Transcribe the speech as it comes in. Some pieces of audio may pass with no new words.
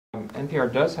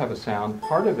NPR does have a sound.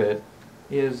 Part of it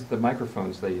is the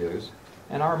microphones they use,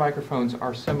 and our microphones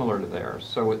are similar to theirs,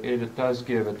 so it does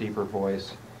give a deeper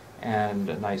voice and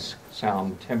a nice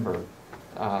sound timbre,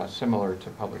 similar to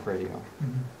public radio.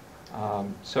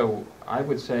 So I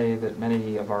would say that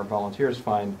many of our volunteers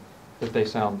find that they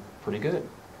sound pretty good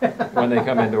when they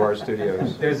come into our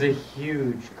studios. There's a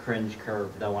huge cringe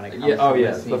curve though when it comes Oh to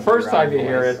yes, listening the first to your own time you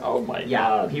hear voice. it, oh my Yeah,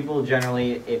 god. people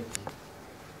generally, if...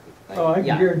 Like, Oh, I can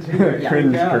yeah. guarantee you. Yeah.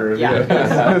 Cringe curve. Yeah.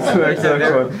 That's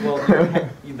excellent. Well, your head,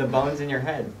 the bones in your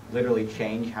head literally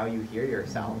change how you hear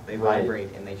yourself. They Right. vibrate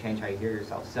and they change how you hear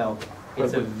yourself. So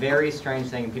it's a very strange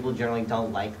thing, and people generally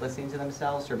don't like listening to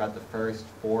themselves for about the first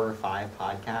 4 or 5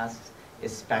 podcasts,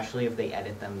 especially if they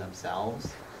edit them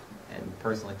themselves. And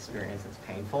personal experience, it's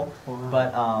painful.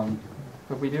 Wow.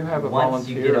 But we do have a once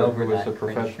you get volunteer over who is that a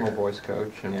professional cringe voice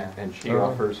coach, and, Yeah. and she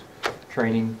offers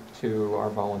training to our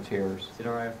volunteers. Is it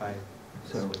alright if I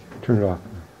So, switch? Turn it off.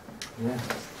 yeah.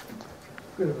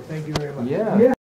 Good. Thank you very much. Yeah.